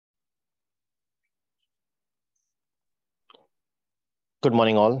Good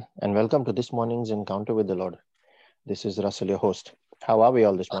morning, all, and welcome to this morning's encounter with the Lord. This is Russell, your host. How are we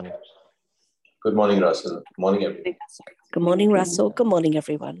all this morning? Good morning, Russell. Morning, everyone. Good morning, Russell. Good morning,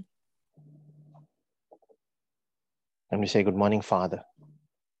 everyone. And we say, Good morning, Father.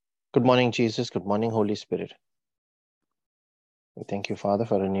 Good morning, Jesus. Good morning, Holy Spirit. We thank you, Father,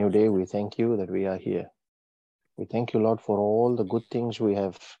 for a new day. We thank you that we are here. We thank you, Lord, for all the good things we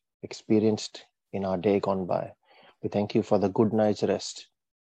have experienced in our day gone by. We thank you for the good night's rest.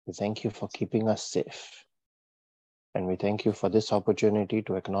 We thank you for keeping us safe. And we thank you for this opportunity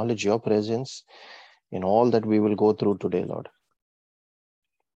to acknowledge your presence in all that we will go through today, Lord.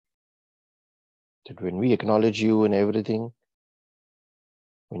 That when we acknowledge you in everything,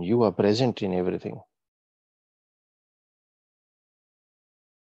 when you are present in everything,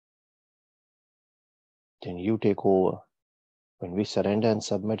 then you take over. When we surrender and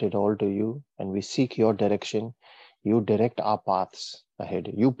submit it all to you and we seek your direction, you direct our paths ahead.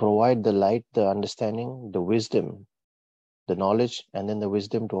 You provide the light, the understanding, the wisdom, the knowledge, and then the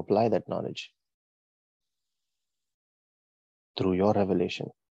wisdom to apply that knowledge through your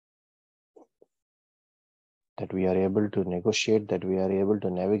revelation. That we are able to negotiate, that we are able to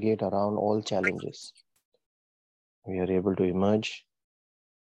navigate around all challenges. We are able to emerge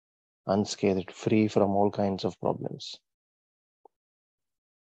unscathed, free from all kinds of problems.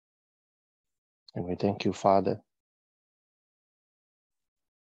 And we thank you, Father,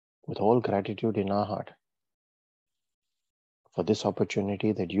 with all gratitude in our heart for this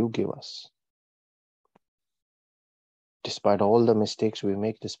opportunity that you give us. Despite all the mistakes we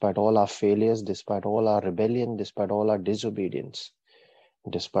make, despite all our failures, despite all our rebellion, despite all our disobedience,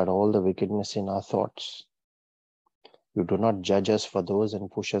 despite all the wickedness in our thoughts, you do not judge us for those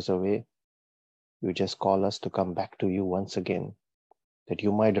and push us away. You just call us to come back to you once again, that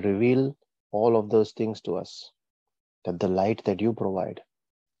you might reveal all of those things to us, that the light that you provide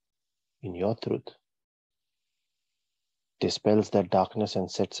in your truth dispels that darkness and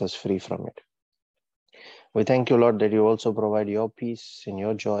sets us free from it. We thank you, Lord, that you also provide your peace and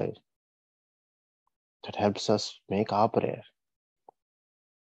your joy that helps us make our prayer,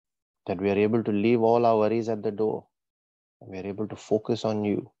 that we are able to leave all our worries at the door, and we are able to focus on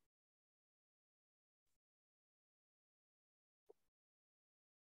you.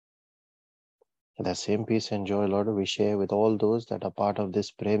 And that same peace and joy, Lord, we share with all those that are part of this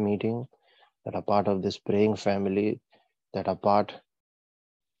prayer meeting, that are part of this praying family, that are part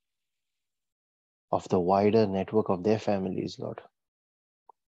of the wider network of their families, Lord.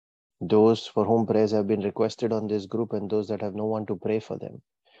 Those for whom prayers have been requested on this group and those that have no one to pray for them.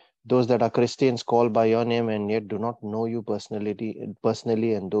 Those that are Christians called by your name and yet do not know you personally,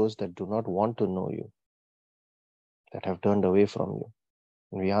 and those that do not want to know you, that have turned away from you.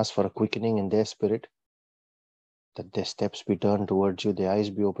 And we ask for a quickening in their spirit, that their steps be turned towards you, their eyes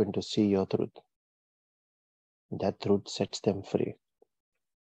be open to see your truth. That truth sets them free.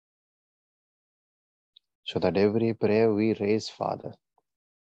 So that every prayer we raise, Father,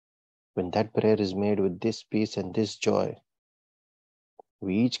 when that prayer is made with this peace and this joy,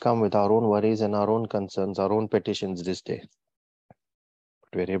 we each come with our own worries and our own concerns, our own petitions this day.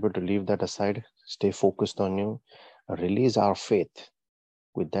 But we're able to leave that aside, stay focused on you, release our faith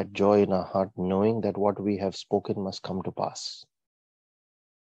with that joy in our heart, knowing that what we have spoken must come to pass.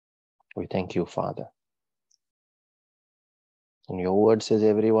 We thank you, Father. And your word says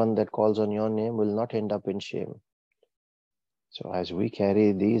everyone that calls on your name will not end up in shame. So as we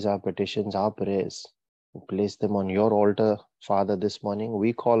carry these, our petitions, our prayers, and place them on your altar, Father, this morning,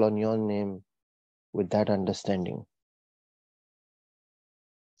 we call on your name with that understanding.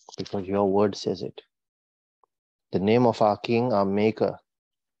 Because your word says it. The name of our King, our Maker,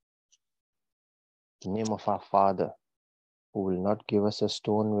 the name of our Father, who will not give us a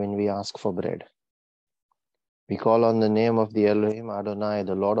stone when we ask for bread. We call on the name of the Elohim Adonai,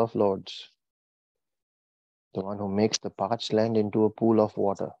 the Lord of Lords, the one who makes the parched land into a pool of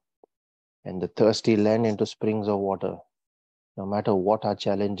water and the thirsty land into springs of water. No matter what our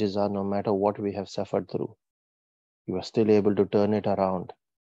challenges are, no matter what we have suffered through, you are still able to turn it around.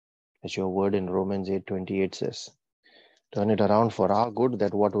 As your word in Romans 8:28 says, turn it around for our good,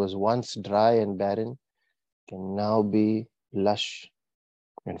 that what was once dry and barren can now be lush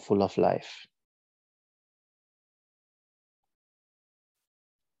and full of life,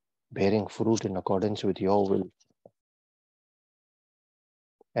 bearing fruit in accordance with your will.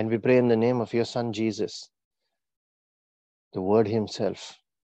 And we pray in the name of your Son, Jesus, the Word himself,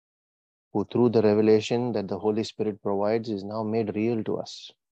 who through the revelation that the Holy Spirit provides is now made real to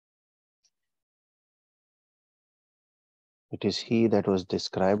us. It is he that was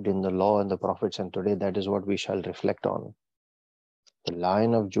described in the law and the prophets, and today that is what we shall reflect on. the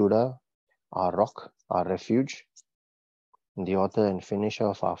Lion of Judah, our rock, our refuge, the author and finisher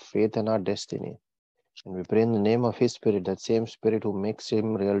of our faith and our destiny. And we pray in the name of His Spirit, that same Spirit who makes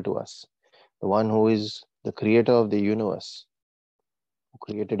Him real to us, the one who is the creator of the universe, who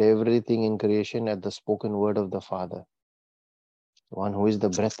created everything in creation at the spoken word of the Father, the one who is the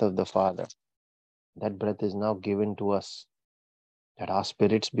breath of the Father. That breath is now given to us, that our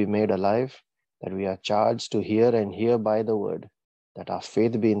spirits be made alive, that we are charged to hear and hear by the word, that our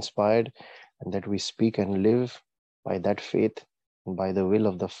faith be inspired, and that we speak and live by that faith and by the will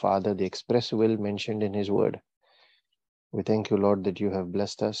of the Father, the express will mentioned in His word. We thank you, Lord, that you have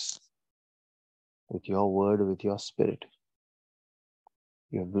blessed us with your word, with your Spirit.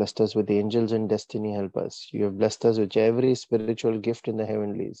 You have blessed us with angels and destiny helpers. You have blessed us with every spiritual gift in the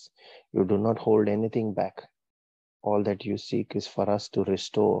heavenlies. You do not hold anything back. All that you seek is for us to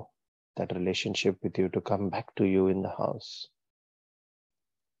restore that relationship with you, to come back to you in the house.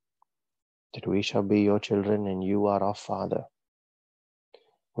 That we shall be your children and you are our Father.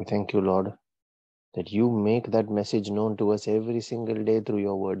 We thank you, Lord, that you make that message known to us every single day through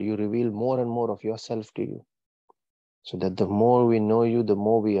your word. You reveal more and more of yourself to you, so that the more we know you, the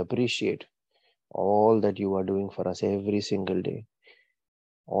more we appreciate all that you are doing for us every single day.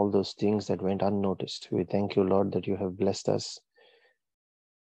 All those things that went unnoticed. We thank you, Lord, that you have blessed us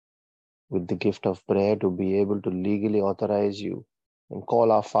with the gift of prayer to be able to legally authorize you and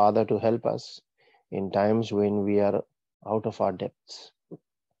call our Father to help us in times when we are out of our depths,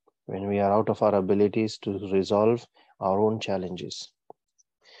 when we are out of our abilities to resolve our own challenges.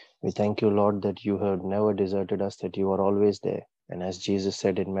 We thank you, Lord, that you have never deserted us, that you are always there. And as Jesus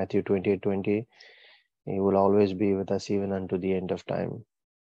said in Matthew 28:20, He will always be with us even unto the end of time,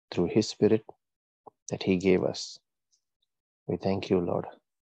 through His Spirit that He gave us. We thank you, Lord.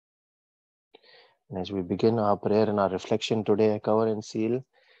 And as we begin our prayer and our reflection today, I cover and seal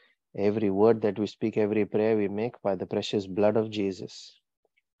every word that we speak, every prayer we make by the precious blood of Jesus.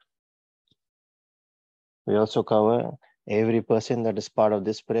 We also cover every person that is part of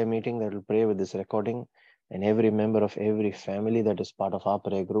this prayer meeting that will pray with this recording, and every member of every family that is part of our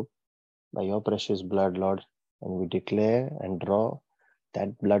prayer group by your precious blood, Lord. And we declare and draw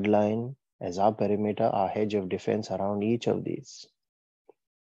that bloodline as our perimeter, our hedge of defense around each of these.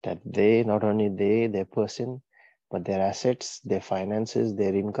 That they, not only they, their person, but their assets, their finances,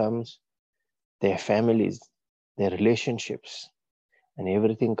 their incomes, their families, their relationships, and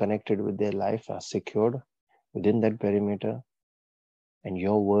everything connected with their life are secured within that perimeter. And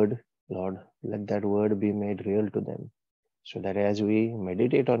your word, Lord, let that word be made real to them, so that as we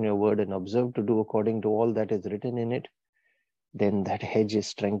meditate on your word and observe to do according to all that is written in it, then that hedge is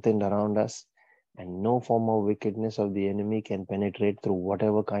strengthened around us, and no form of wickedness of the enemy can penetrate through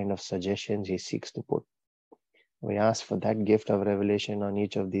whatever kind of suggestions he seeks to put. We ask for that gift of revelation on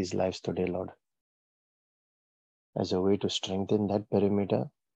each of these lives today, Lord, as a way to strengthen that perimeter,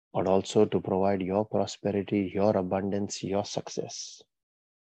 but also to provide your prosperity, your abundance, your success.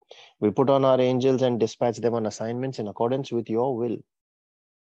 We put on our angels and dispatch them on assignments in accordance with your will,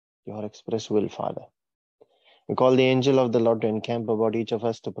 your express will, Father. We call the angel of the Lord to encamp about each of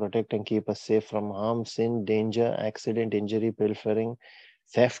us to protect and keep us safe from harm, sin, danger, accident, injury, pilfering,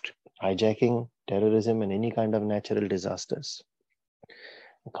 theft, hijacking, terrorism, and any kind of natural disasters.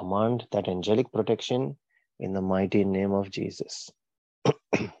 We command that angelic protection in the mighty name of Jesus.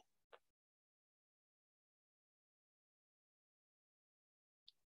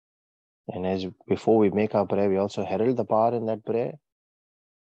 And as before we make our prayer, we also herald the power in that prayer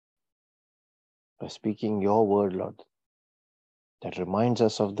by speaking your word, Lord, that reminds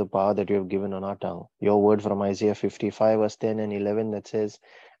us of the power that you have given on our tongue. Your word from Isaiah 55 verse 10 and 11 that says,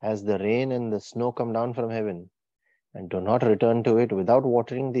 as the rain and the snow come down from heaven and do not return to it without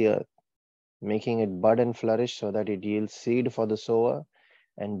watering the earth, making it bud and flourish so that it yields seed for the sower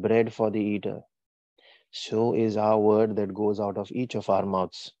and bread for the eater, so is our word that goes out of each of our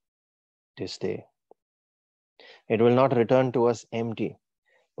mouths this day. It will not return to us empty,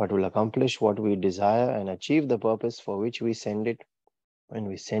 but will accomplish what we desire and achieve the purpose for which we send it, when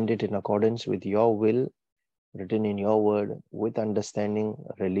we send it in accordance with your will, written in your word, with understanding,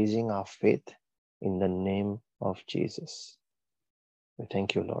 releasing our faith in the name of Jesus. We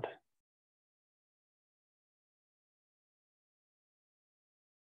thank you, Lord.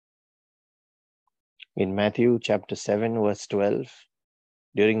 In Matthew chapter 7, verse 12,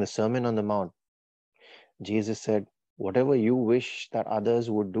 during the Sermon on the Mount, Jesus said, whatever you wish that others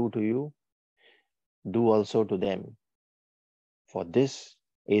would do to you, do also to them. For this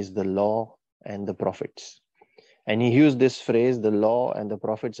is the law and the prophets. And he used this phrase, the law and the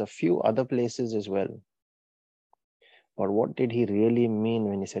prophets, a few other places as well. But what did he really mean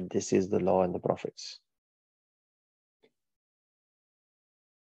when he said, this is the law and the prophets?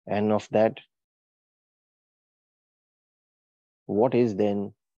 And of that, what is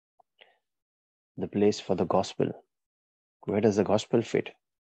then the place for the gospel? Where does the gospel fit?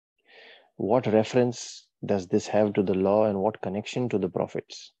 What reference does this have to the law and what connection to the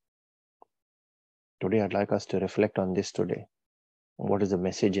prophets? Today, I'd like us to reflect on this today. What is the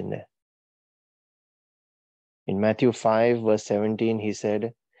message in there? In Matthew 5, verse 17, he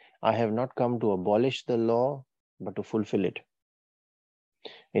said, I have not come to abolish the law, but to fulfill it.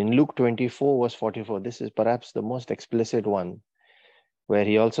 In Luke 24, verse 44, this is perhaps the most explicit one, where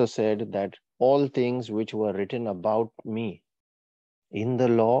he also said that all things which were written about me in the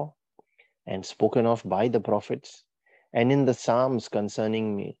law and spoken of by the prophets and in the Psalms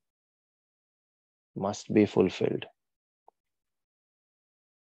concerning me must be fulfilled.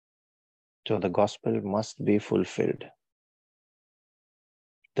 So the gospel must be fulfilled.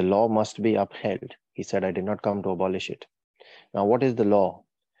 The law must be upheld. He said, I did not come to abolish it. Now, what is the law?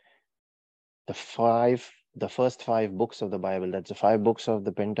 The first 5 books of the Bible, that's the 5 books of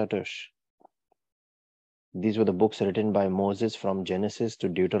the Pentateuch. These were the books written by Moses from Genesis to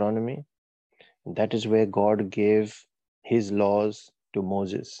Deuteronomy. That is where God gave his laws to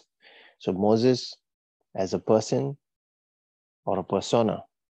Moses. So Moses, as a person or a persona,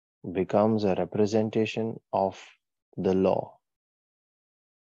 becomes a representation of the law.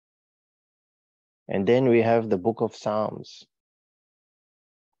 And then we have the book of Psalms.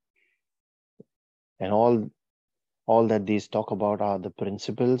 And all that these talk about are the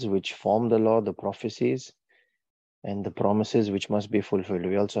principles which form the law, the prophecies, and the promises which must be fulfilled.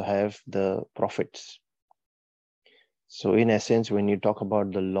 We also have the prophets. So in essence, when you talk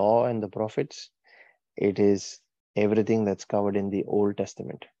about the law and the prophets, it is everything that's covered in the Old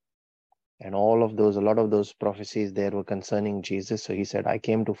Testament. And a lot of those prophecies there were concerning Jesus. So he said, I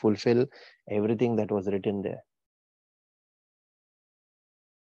came to fulfill everything that was written there.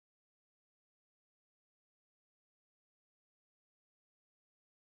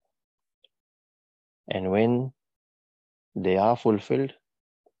 And when they are fulfilled,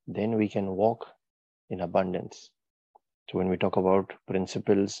 then we can walk in abundance. So when we talk about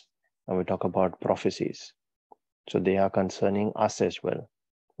principles and we talk about prophecies, so they are concerning us as well,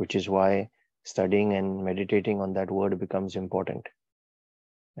 which is why studying and meditating on that word becomes important.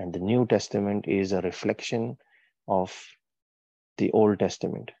 And the New Testament is a reflection of the Old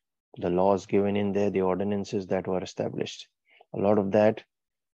Testament. The laws given in there, the ordinances that were established. A lot of that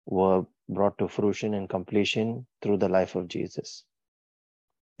were brought to fruition and completion through the life of Jesus,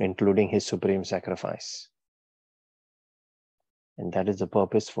 including his supreme sacrifice. And that is the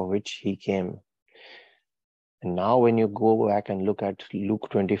purpose for which he came. And now when you go back and look at Luke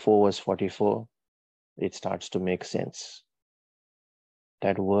 24, verse 44, it starts to make sense.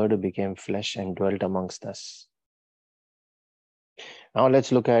 That word became flesh and dwelt amongst us. Now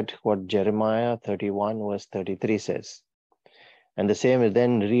let's look at what Jeremiah 31, verse 33 says. And the same is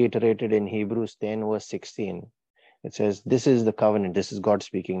then reiterated in Hebrews 10, verse 16. It says, this is the covenant. This is God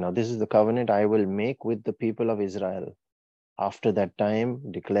speaking now. This is the covenant I will make with the people of Israel. After that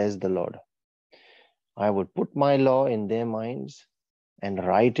time, declares the Lord. I would put my law in their minds and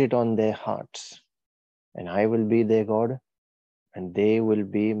write it on their hearts. And I will be their God, and they will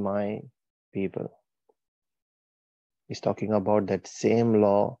be my people. He's talking about that same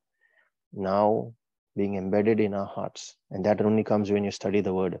law now being embedded in our hearts. And that only comes when you study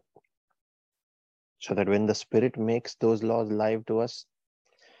the word. So that when the Spirit makes those laws live to us,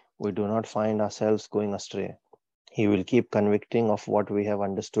 we do not find ourselves going astray. He will keep convicting of what we have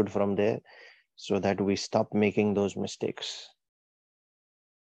understood from there so that we stop making those mistakes.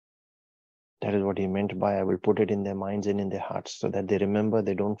 That is what he meant by I will put it in their minds and in their hearts so that they remember,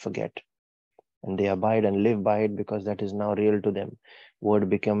 they don't forget. And they abide and live by it because that is now real to them. Word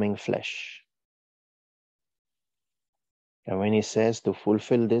becoming flesh. And when he says to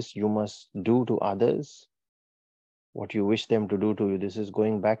fulfill this, you must do to others what you wish them to do to you. This is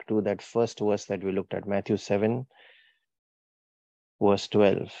going back to that first verse that we looked at, Matthew 7, verse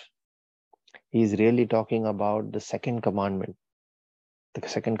 12. He's really talking about the second commandment. The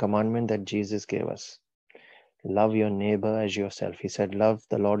second commandment that Jesus gave us. Love your neighbor as yourself. He said, love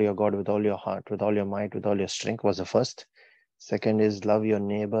the Lord your God with all your heart, with all your might, with all your strength was the first. Second is love your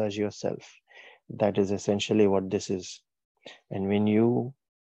neighbor as yourself. That is essentially what this is. And when you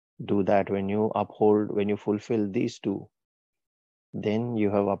do that, when you fulfill these two, then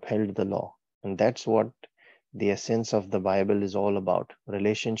you have upheld the law. And that's what the essence of the Bible is all about.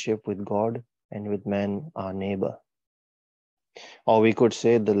 Relationship with God and with man, our neighbor. Or we could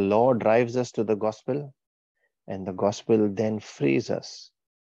say the law drives us to the gospel And the gospel then frees us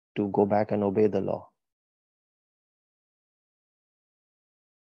to go back and obey the law.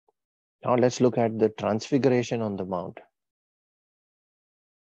 Now let's look at the transfiguration on the mount.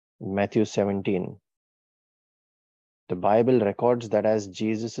 Matthew 17. The Bible records that as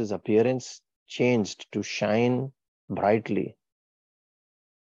Jesus' appearance changed to shine brightly,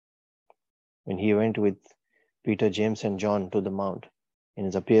 when he went with Peter, James, and John to the mount, and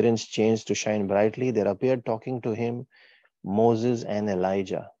his appearance changed to shine brightly, there appeared talking to him Moses and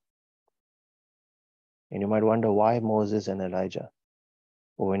Elijah. And you might wonder, why Moses and Elijah?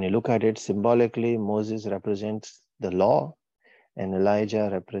 Well, when you look at it symbolically, Moses represents the law and Elijah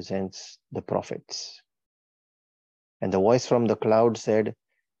represents the prophets. And the voice from the cloud said,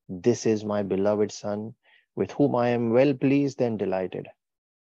 "This is my beloved Son, with whom I am well pleased and delighted."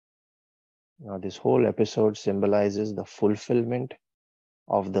 Now, this whole episode symbolizes the fulfillment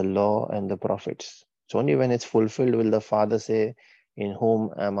of the law and the prophets. It's only when it's fulfilled will the Father say, "In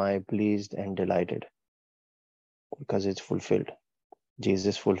whom am I pleased and delighted?" Because it's fulfilled.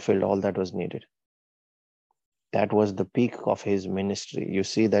 Jesus fulfilled all that was needed. That was the peak of his ministry. You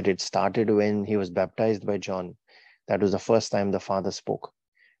see that it started when he was baptized by John. That was the first time the Father spoke.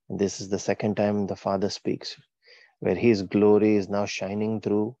 And this is the second time the Father speaks, where his glory is now shining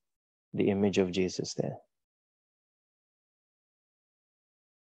through the image of Jesus there.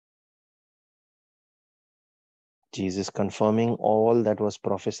 Jesus confirming all that was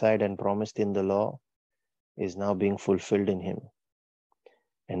prophesied and promised in the law is now being fulfilled in him.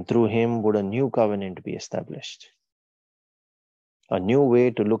 And through him would a new covenant be established. A new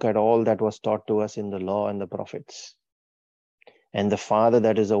way to look at all that was taught to us in the law and the prophets. And the Father,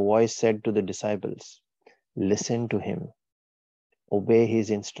 that is a voice, said to the disciples, "Listen to him, obey his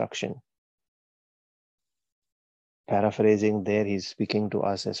instruction." Paraphrasing there, he's speaking to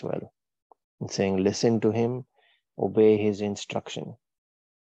us as well. And saying, listen to him, obey his instruction.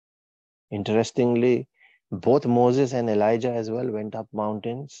 Interestingly, both Moses and Elijah as well went up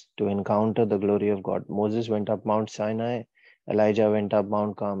mountains to encounter the glory of God. Moses went up Mount Sinai, Elijah went up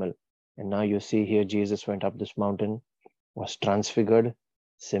Mount Carmel. And now you see here Jesus went up this mountain, was transfigured,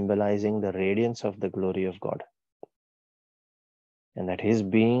 symbolizing the radiance of the glory of God. And that his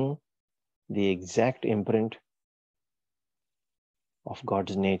being the exact imprint of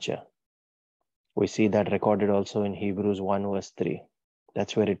God's nature. We see that recorded also in Hebrews 1 verse 3.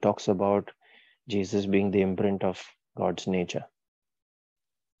 That's where it talks about Jesus being the imprint of God's nature.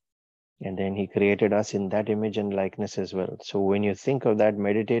 And then he created us in that image and likeness as well. So when you think of that,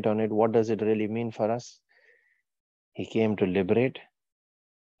 meditate on it, what does it really mean for us? He came to liberate,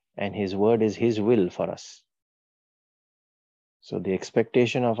 and his word is his will for us. So the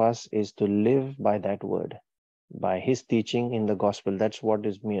expectation of us is to live by that word, by his teaching in the gospel. That's what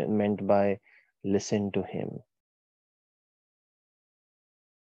is meant by listen to him.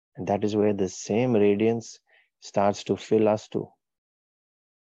 And that is where the same radiance starts to fill us too.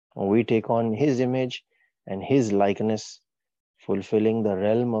 We take on his image and his likeness, fulfilling the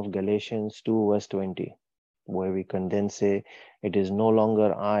realm of Galatians 2 verse 20, where we can then say, it is no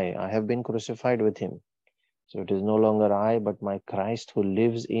longer I have been crucified with him. So it is no longer I, but my Christ who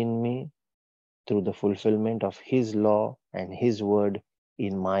lives in me through the fulfillment of his law and his word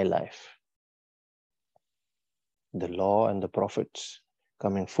in my life. The law and the prophets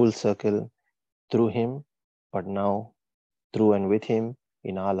coming full circle through him, but now through and with him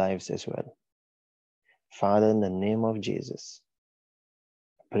in our lives as well. Father, in the name of Jesus,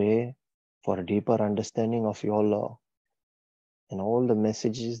 pray for a deeper understanding of your law and all the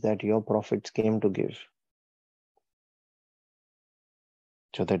messages that your prophets came to give.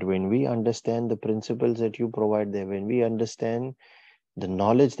 So that when we understand the principles that you provide there, when we understand the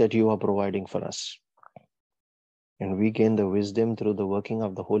knowledge that you are providing for us, and we gain the wisdom through the working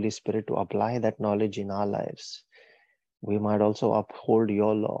of the Holy Spirit to apply that knowledge in our lives, we might also uphold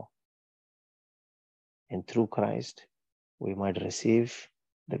your law. And through Christ, we might receive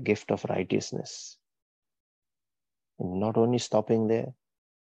the gift of righteousness. And not only stopping there,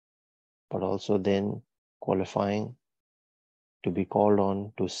 but also then qualifying to be called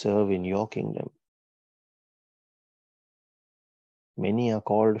on to serve in your kingdom. Many are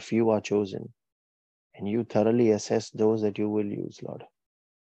called, few are chosen. And you thoroughly assess those that you will use, Lord.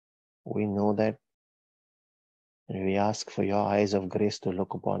 We know that, and we ask for your eyes of grace to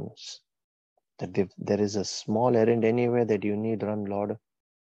look upon us. That if there is a small errand anywhere that you need run, Lord,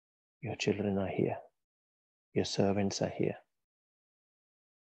 your children are here. Your servants are here.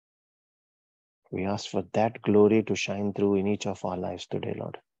 We ask for that glory to shine through in each of our lives today,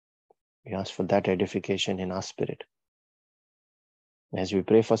 Lord. We ask for that edification in our spirit. As we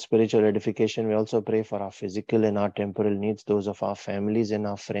pray for spiritual edification, we also pray for our physical and our temporal needs, those of our families and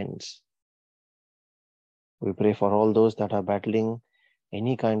our friends. We pray for all those that are battling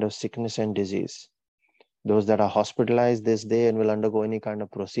any kind of sickness and disease, those that are hospitalized this day and will undergo any kind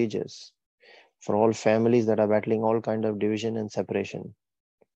of procedures, for all families that are battling all kind of division and separation,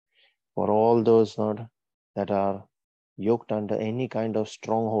 for all those that are yoked under any kind of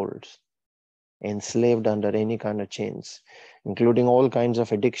strongholds, enslaved under any kind of chains, including all kinds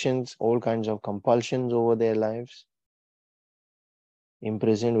of addictions, all kinds of compulsions over their lives,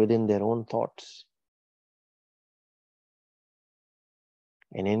 imprisoned within their own thoughts,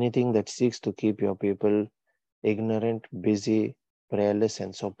 and anything that seeks to keep your people ignorant, busy, prayerless,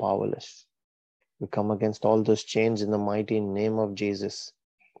 and so powerless. We come against all those chains in the mighty name of Jesus.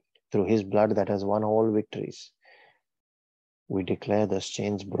 Through his blood that has won all victories, we declare those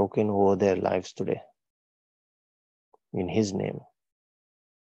chains broken over their lives today. In his name.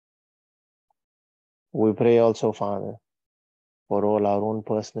 We pray also, Father, for all our own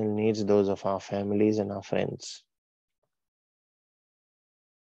personal needs, those of our families and our friends.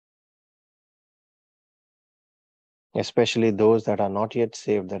 Especially those that are not yet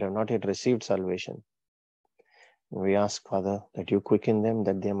saved, that have not yet received salvation. We ask, Father, that you quicken them,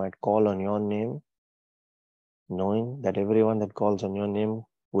 that they might call on your name, knowing that everyone that calls on your name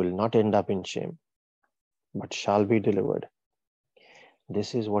will not end up in shame, but shall be delivered.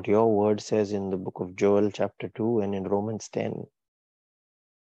 This is what your word says in the book of Joel chapter 2 and in Romans 10.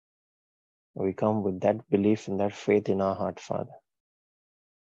 We come with that belief and that faith in our heart, Father.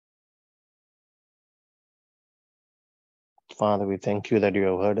 Father, we thank you that you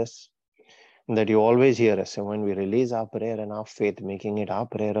have heard us, and that you always hear us. And when we release our prayer and our faith, making it our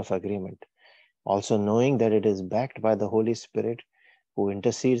prayer of agreement, also knowing that it is backed by the Holy Spirit who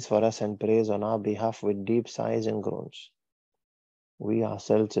intercedes for us and prays on our behalf with deep sighs and groans. We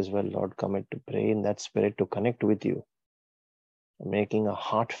ourselves as well, Lord, commit to pray in that spirit, to connect with you, making a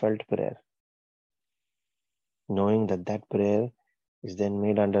heartfelt prayer, knowing that that prayer is then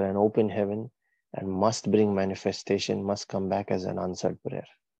made under an open heaven and must bring manifestation, must come back as an answered prayer.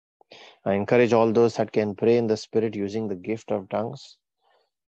 I encourage all those that can pray in the Spirit using the gift of tongues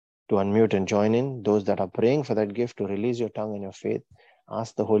to unmute and join in. Those that are praying for that gift, to release your tongue in your faith.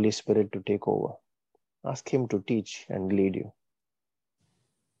 Ask the Holy Spirit to take over. Ask him to teach and lead you.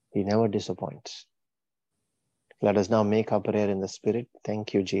 He never disappoints. Let us now make our prayer in the Spirit.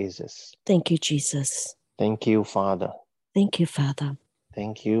 Thank you, Jesus. Thank you, Jesus. Thank you, Father. Thank you, Father.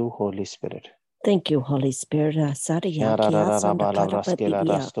 Thank you, Holy Spirit. Thank you, Holy Spirit. Sariya kia sanda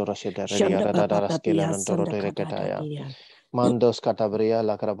karapatiya. Shanda papapiya sanda karapatiya. Mandos katabria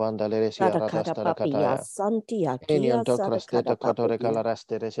la crabanda le sia radastara kataya. Santia Enion kia to sanda crosteta catore karapatiya.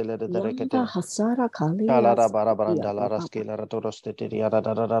 calarastere se le Yanda derecate. hasara kalia Calara santia barabranda la papa. rasquila ratorostetia Sanda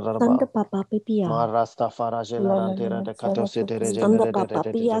radaraba. papapiya. Marasta faragela rantera de catositere Sanda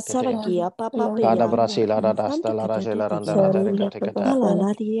papapiya generate. sarakia Cada papapiya. brasila radasta Sanda la ragela randara katatiya. derecatecata.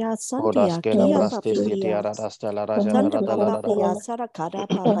 Halalaria santia Odasquela kia brasticitia papapiya. radasta la ragela Sanda radalaraba. papapiya sarakara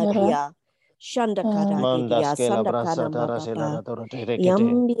papapiya. Shanda karadiya Mandasquela sanda kana brasata ragela papa. radoroterecate.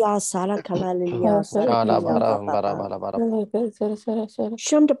 Yambia sarakalalia Cada sarakia bara bara papa. bara bara.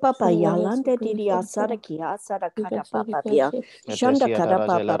 Shanda papa yalanda didia sarakia sarakara papa pia. Shanda kara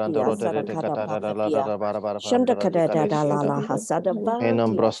papa pia sarakara papa pia. Shanda kara da la la hasada batia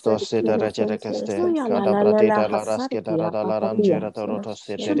Enombrosto seta sarakia. regereceste, Soya la cada la la la pratita la rasqueta hasarakia la papa pia. rangera toroto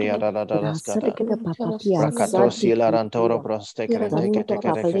Shanda seteria papa pia rascata. sarakara papa pia Racatosi la sadiki rantoro pia. prostecrete Sanda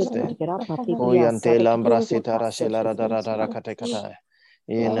papa catereceste. pia papa pia Uyante sarakia lambrasita papa rachela radara pia. catecata.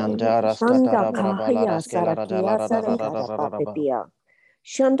 Inandaras Shanda catara brabala kahaya rascela sarakia sarakara papa radara. pia.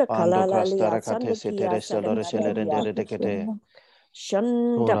 Shanda Pando kalalalia crostara sanda catese kia teresto sada kadadia. loricelere decate.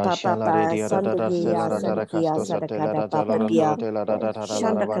 Shanda Ura papa shala pa redia sanda radastela kia sanda kia radaracasto sada satela kada papa pia. radala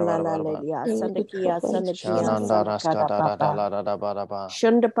Shanda radara. kalalalia sanda kia Shananda sanda kada raskata papa. radala baraba.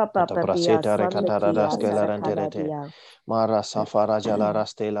 Shanda papa Ata papia braseta sanda recatara kia rascela sada renterete. kadadia. Mara safara jala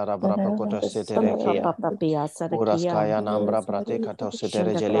rastela rabrapacoto Sanda seterekia. papa papia sada kia. Uraskaya nambra praticato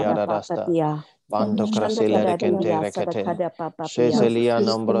setere Shanda gelia kada papa rasta. pia. Bando Shanda crasila recente kadadia sada recete. kada papa pia. Seselia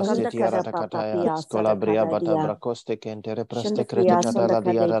nombro Sanda setiara kada papa takataya. pia sada Scolabria bata kadadia. bracoste kentere preste Shanda kia creticata sanda la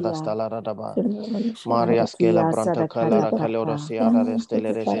diara kadadia. rasta la radaba. Maria scela Kia pronto sada kada calara papa. calorosiara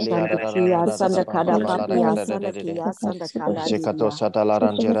restele regelia Shanda kia sanda kada bala papia sanda recate. kia sanda kala Zekato lilia. satala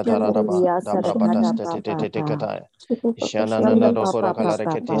rangera Shanda daradaba. kia sada kada Dabrabatas papa. tetetetekataya. Ishanana Shanda dokoro papa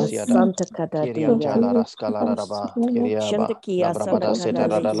kalarekete papa siada. santa kada Kiriam dia. jala raskala radaba. Shanda Kiriaba. kia sanda Dabrabada kada seta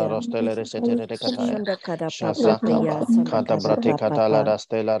radala lilia. rostele resete kataya. Shanda kada Shazakaba, kata brate katala da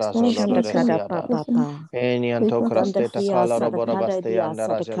stela razolo Shanda de kada siada. papa. Enianto krasteta Sandakia kala robora sadakada baste dia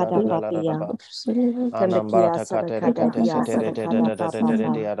andara jela sadakada da la da papia. ba. Sandakia Anambarata katere sadakada kate dia setere de sadakada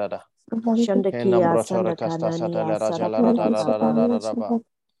papa. de da. Shandakia Enambrotora casta sandakanania satele rajala sadakada papa. da ba.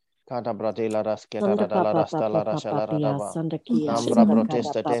 Kata bratila rasketa la Sandakapa rasta la papa rashala da papia ba. sandakia Ambra sadakada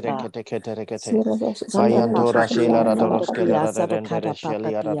protesta tere papa. kete kete kete. Bayantora Sandapapia shila sandakia radoroskela da rendere sadakada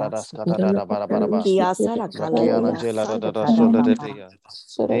shelia da papia. raskata da ba. Kia sadakala Brakiana dia jela da sandakada sola de papa. dia.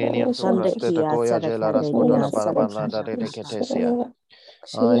 Enianto crasteta Sandakia koya jela sadakada raskoda dia la barabana da sadakada de papa. ketesia.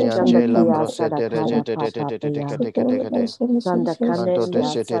 Ayangela Sandakia ambrosete sadakada rejete papia. kete. Anto te Sandakanenia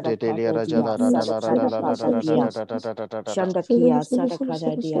sete te lia sadakadedia rajala rada sadakada papadia. da. Shandakia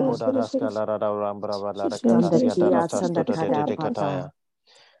sadakadadia. Oda raskala rada rambra vala rekata sia da Sandakia ratasto sandakada de papa. kataya.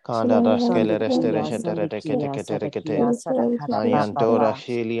 Kanda raskele Sandakia restereshente sandakia kete. sadakia sadakada Ayantora papa.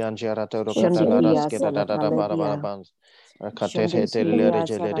 hili anjera toro katala Shandakia rasketa da bara sadakaledia. bans. Rakate te Shandakia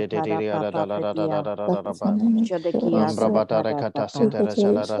rejele sadakada da papa pedia. da ba. Shandakia Ambra bata sadakada rekata papa. sete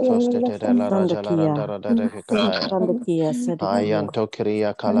rejala ratoste te la rajala Sandakia. randara de kataya. Sandakia sadakia. Ayanto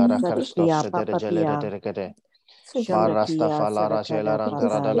kriya kalara karstos Sadakia sete papa rejele pia. kete. Barasta Shandakia falara jela sadakada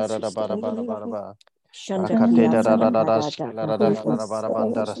randara papa. ba. Rakate Shandakia da sadakada skila papa. bara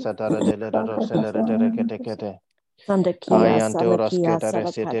bandara setara de kete. Sandakia Kayanto Salakia rasketa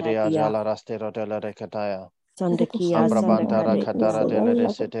resiteria Sadakadadia jala rastero de la recataya. Sandakia Ambrabantara katara Sandakadadia de la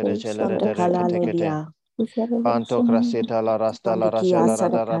resetere jele kete. Sandakaladia Panto crasita la rasta la Sandakia rajala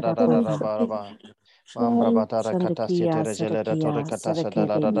Sadakada Papa baraba. Ambrabatara Sandakia catasite jele de torre Sadakia catasa de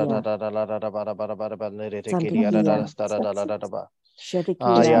la Sadakadia bara nere kiria da Sandakia rasta da ba. Shadikia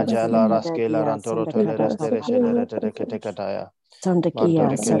Aya jala raskela Sadakadadia rantoro tole Sandakada restere Papa jele de kataya. Sandakia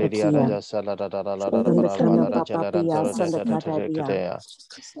Mantori Kilidia Sadakia Raja Salada Sandakana Balavara Papa Pia Jelarantoro Sandakadadia Katea.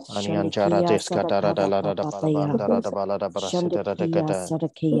 Anianjara Shandakia Jeskatara Sadakada da Papa Pia Balabandara da Balada Brasita de Shandakia Kata.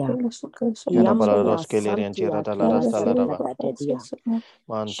 Sadakia Cadabalaros Yambia Kilian Santia Jirata Kia Laradaba. Sadakadadia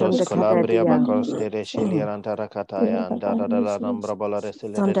Mantos Calabria Shandakadadia Bacos de Shiliarantara Kataya and Dada la Rambra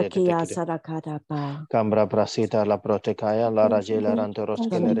Balaresile Sandakia de Sadakadapa Cambra Prasita la Protecaya, la Rajela Rantoros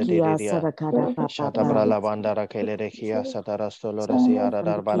Kelere Sandakia Didia. Sadakadapa Papa Shatabra la Bandara Kelerekia Satarastoloresiara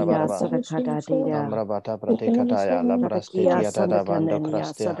Sandakia Barbaraba. Sadakadadida Ambrabata pratikataya la Sandakia brastetia da bando Sandakanania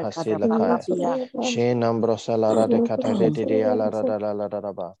crastia Sadakada hasila kaya. Papapia She nambrosa la rade catadidia la rada la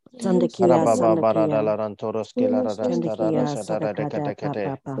raba. Sandakia Arababa barada Sandakia la rantoros kila rasta rada Shandakia shatara de Sadakada catekate.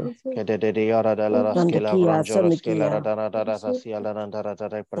 Papa Kede de diara de la raskila Sandakia branjoros kila Sandakia rada rasia la randara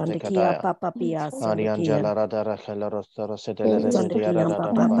de Sandakia pratikataya. Papapia Sandakia Ariangela rada rakela rostoro setele de diara Sandakia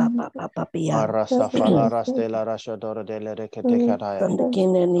raba. Papapia Arasa fala rastela rashadora de la catekataya.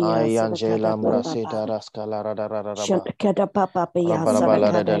 Sandakinania Ayangela Sadakada ambrasita Papa raskala raba. Shantakada Papapia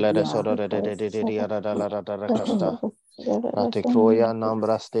Barabarabala de Sadakadadia sodo de la casta. Ratikoya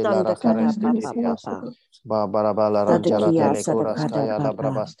nambraste la Sandakada racareste dia. Papa Barabala ranjara Sadakia dele Sadakada curaskaya la Papa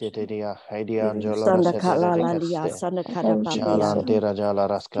brabaste dia. Heidi angelo Sandakala de Landia caste. Sandakada Papia Shalantira jala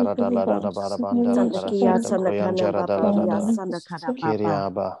rascara da barabandara Sandakia caraseta Sandakana coyanjara Papapia da. Sandakada Papa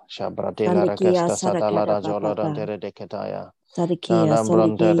Kiriaba shabrate la Sandakia casta satala Sadakada rajolo Papa rantere de ketaya. Sadakia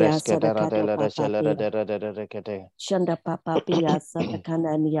Nandambronte Sandakia reskedera Sadakada dele rescelere Papapia de kete. Shanda Papapia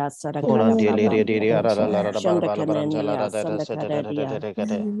Sadakanania Ola Sadakada dili Papa di ara la Shanda barbala baranjala Kanania da Sandakada dia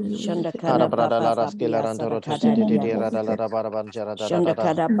kete. Shanda Kara Kana brada Papa la raskila Papia rantoro to Sadakada siti dia di ara la barbanjara Shanda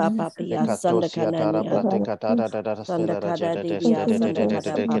Kada De Papapia katosia tara Sandakanania pratikata Sanda stela Kada jede dia Sanda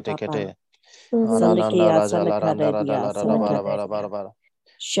Kada kete Papa kete. Anananda Sandakia raja la Sandakada randara dia da Sandakada dia bara.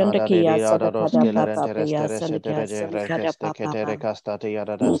 Ada Shandakia di ara Sadakada roskila Papapia rentere Sandakia Sandakada rekeste kete Papa rekasta ti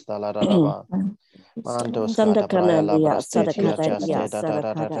ara da stala raba. Mantos kata braya la Sandakanania brastetia Sadakada dia chaste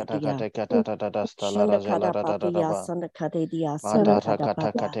Sadakada dia kata stala raja la Shandakada Papia raba. Sandakada dia Matara Sandakada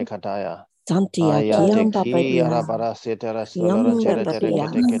kata Papa kate kataya. Santia Ayate Kiam ki Papia arabara setera stoloran Yam jere Dakadia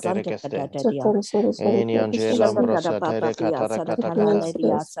kete Sandakada rekeste. dia Eni angela Shandakada ambrosa tere Papia katara kata Sadakada kata.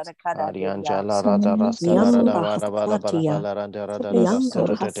 Ledia Sadakada Ari dia angela rada raskala Yam rada bara Bahasatia randa rada Yam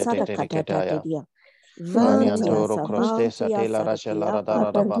stero Bahasadakada ketaya. dia Ani Vantia antoro kroste Savantia satela rashela Sadakia rada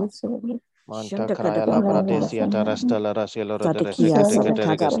rada ba. Manta Shandakada kraya la Papa bradesia terestela rashela rada Sadakia kete Sadakada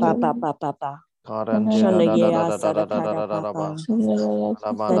rekeste. Papa Karangela Shandagia Sadakada ba. Papa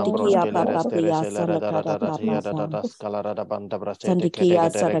Alamanam Sadikia broskele Papa restere Pia shele Sandakada Papa skala banda brastete Sandikia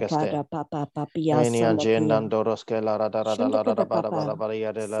regeste. Sadakada Papa Papia Eni Sandakia anjendan doroskela Shandakada Papa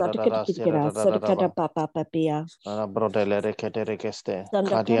Sadakatikira Sadakada Papa Papia Brodele rekete regeste.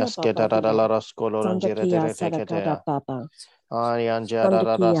 Sandakana Kadias Papa Pia kedara raskolo rangere Sandakia tere Sadakada Papa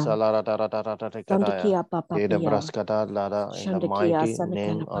Sandakia Papa in the Shandakia mighty Sanakala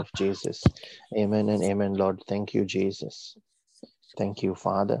name of Papa. Jesus. Amen and amen, Lord. Thank you, Jesus. Thank you,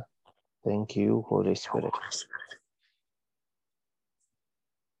 Father. Thank you, Holy Spirit.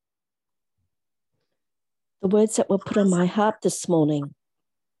 The words that were put on my heart this morning.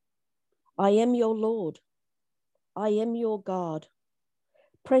 I am your Lord. I am your God.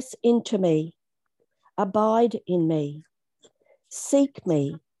 Press into me. Abide in me. Seek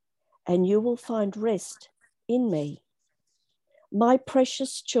me, and you will find rest in me. My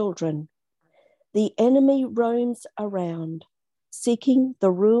precious children, the enemy roams around, seeking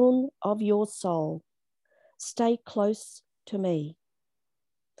the ruin of your soul. Stay close to me.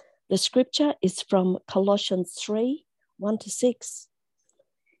 The scripture is from Colossians 3, 1-6.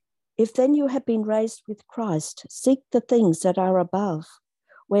 If then you have been raised with Christ, seek the things that are above,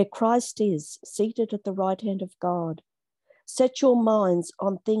 where Christ is, seated at the right hand of God. Set your minds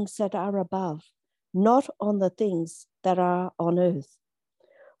on things that are above, not on the things that are on earth.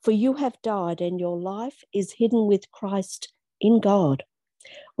 For you have died, and your life is hidden with Christ in God.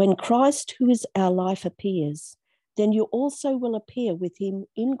 When Christ, who is our life, appears, then you also will appear with him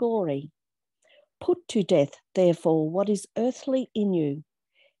in glory. Put to death, therefore, what is earthly in you: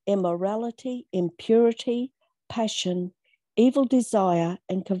 immorality, impurity, passion, evil desire,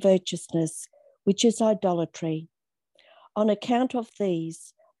 and covetousness, which is idolatry. On account of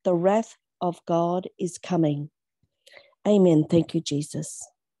these, the wrath of God is coming. Amen. Thank you, Jesus.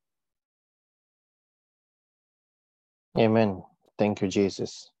 Amen. Thank you,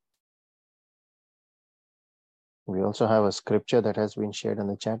 Jesus. We also have a scripture that has been shared in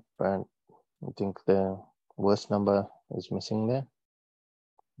the chat, but I think the verse number is missing there.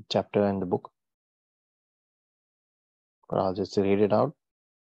 Chapter in the book. But I'll just read it out.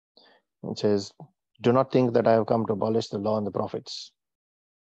 It says, do not think that I have come to abolish the law and the prophets.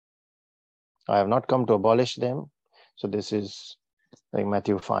 I have not come to abolish them. So this is like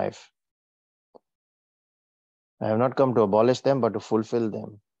Matthew 5. I have not come to abolish them, but to fulfill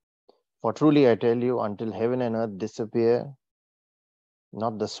them. For truly I tell you, until heaven and earth disappear,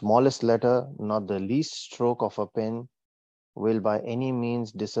 not the smallest letter, not the least stroke of a pen will by any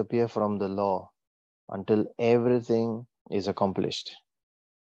means disappear from the law until everything is accomplished.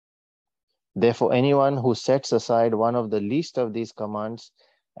 Therefore, anyone who sets aside one of the least of these commands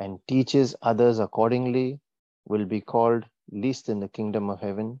and teaches others accordingly will be called least in the kingdom of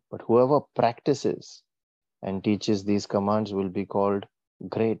heaven. But whoever practices and teaches these commands will be called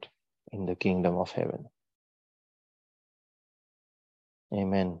great in the kingdom of heaven.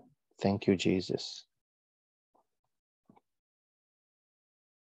 Amen. Thank you, Jesus.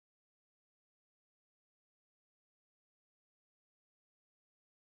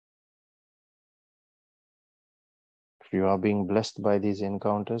 If you are being blessed by these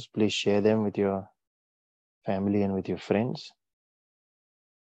encounters, please share them with your family and with your friends.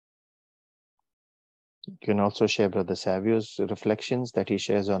 You can also share Brother Savio's reflections that he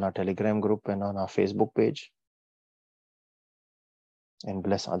shares on our Telegram group and on our Facebook page, and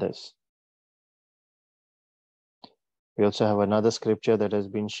bless others. We also have another scripture that has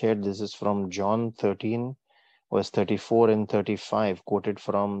been shared. This is from John 13, verse 34 and 35, quoted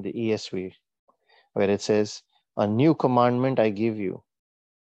from the ESV, where it says, a new commandment I give you,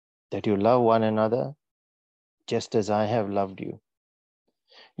 that you love one another just as I have loved you.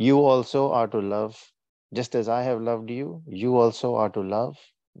 You also are to love, just as I have loved you, you also are to love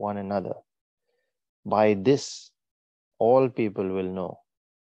one another. By this, all people will know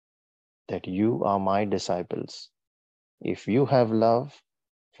that you are my disciples, if you have love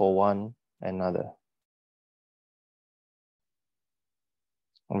for one another.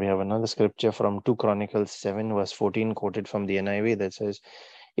 We have another scripture from 2 Chronicles 7, verse 14, quoted from the NIV, that says,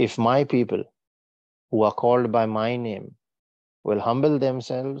 if my people who are called by my name will humble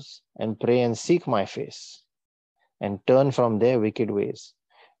themselves and pray and seek my face and turn from their wicked ways,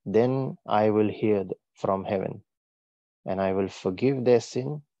 then I will hear from heaven and I will forgive their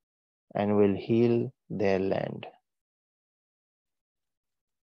sin and will heal their land.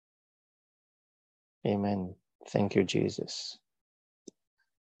 Amen. Thank you, Jesus.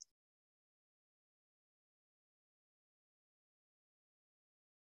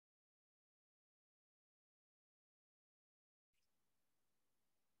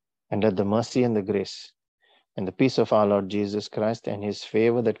 And let the mercy and the grace and the peace of our Lord Jesus Christ and his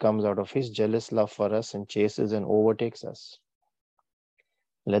favor that comes out of his jealous love for us and chases and overtakes us,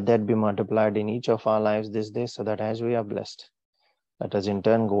 let that be multiplied in each of our lives this day, so that as we are blessed, let us in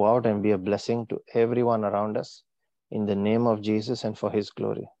turn go out and be a blessing to everyone around us in the name of Jesus and for his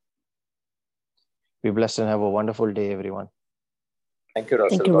glory. Be blessed and have a wonderful day, everyone. Thank you,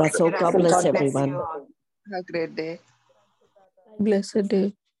 Russell. Thank you, Russell. God bless everyone. Have a great day. Blessed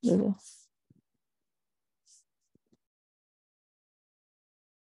day.